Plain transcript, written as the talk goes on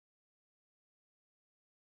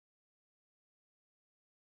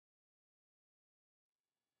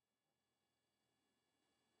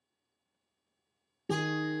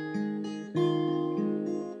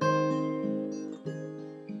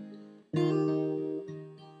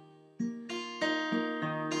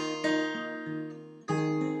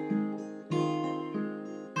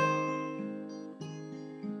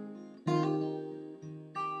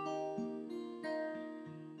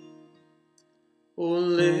O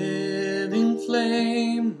living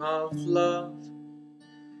flame of love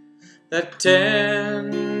that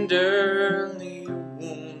tenderly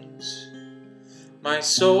wounds my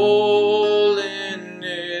soul in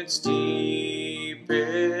its deepest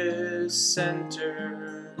center.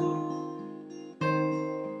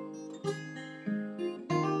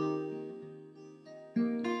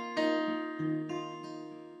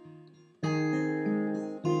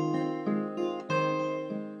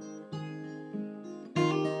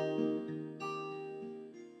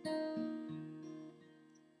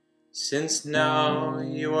 Since now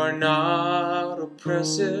you are not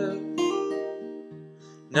oppressive,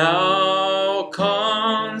 now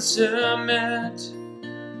consummate,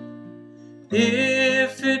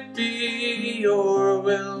 if it be your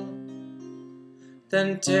will,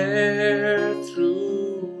 then tear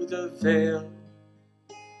through the veil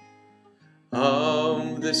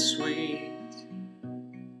of the sweet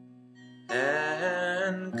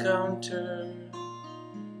encounter.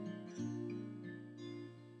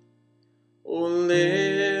 O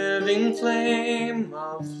living flame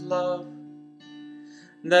of love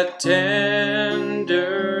that tenderly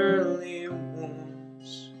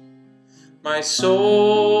wounds my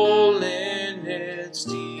soul in its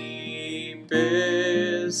deepest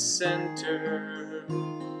center.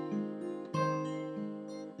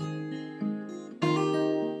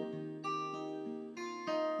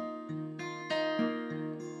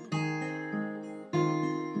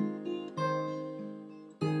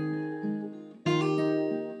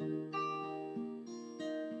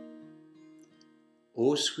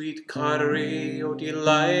 O sweet cautery, O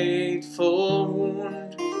delightful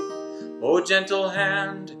wound, O gentle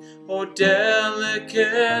hand, O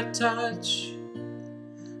delicate touch,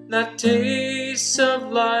 that tastes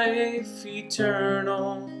of life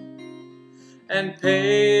eternal and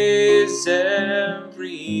pays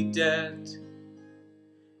every debt.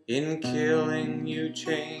 In killing you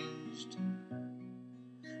changed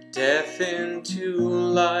death into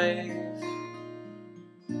life.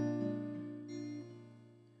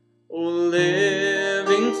 O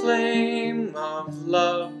living flame of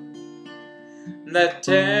love that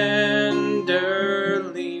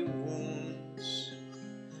tenderly wounds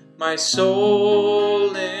my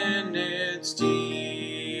soul in its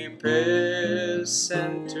deepest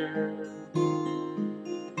center.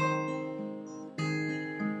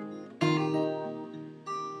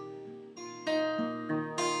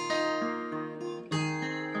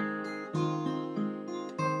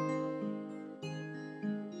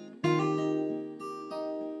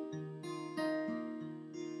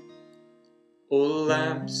 O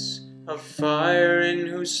lamps of fire in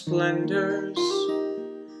whose splendors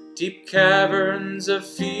deep caverns of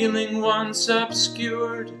feeling once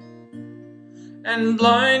obscured and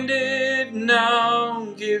blinded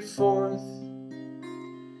now give forth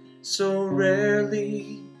so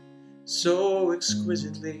rarely, so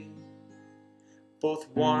exquisitely, both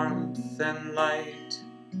warmth and light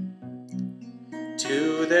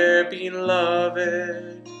to their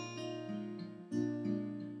beloved.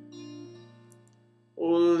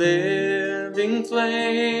 O living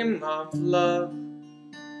flame of love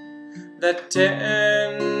that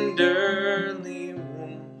tenderly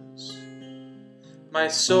wounds my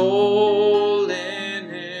soul in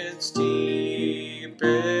its deepest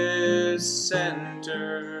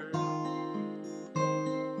center.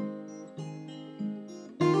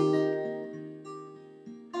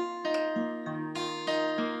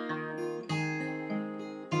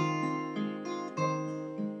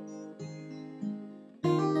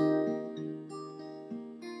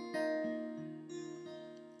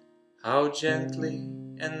 How gently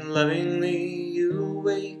and lovingly you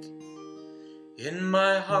wake in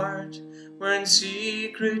my heart, where in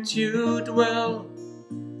secret you dwell,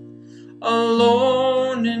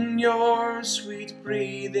 alone in your sweet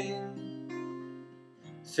breathing,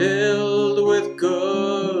 filled with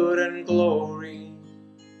good and glory.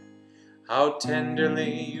 How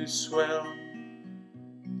tenderly you swell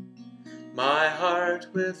my heart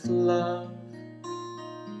with love.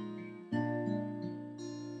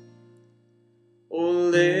 O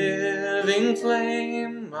living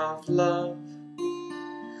flame of love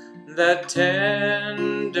that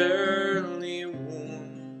tenderly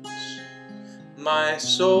wounds my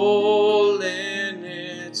soul in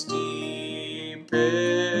its deepest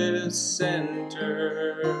center.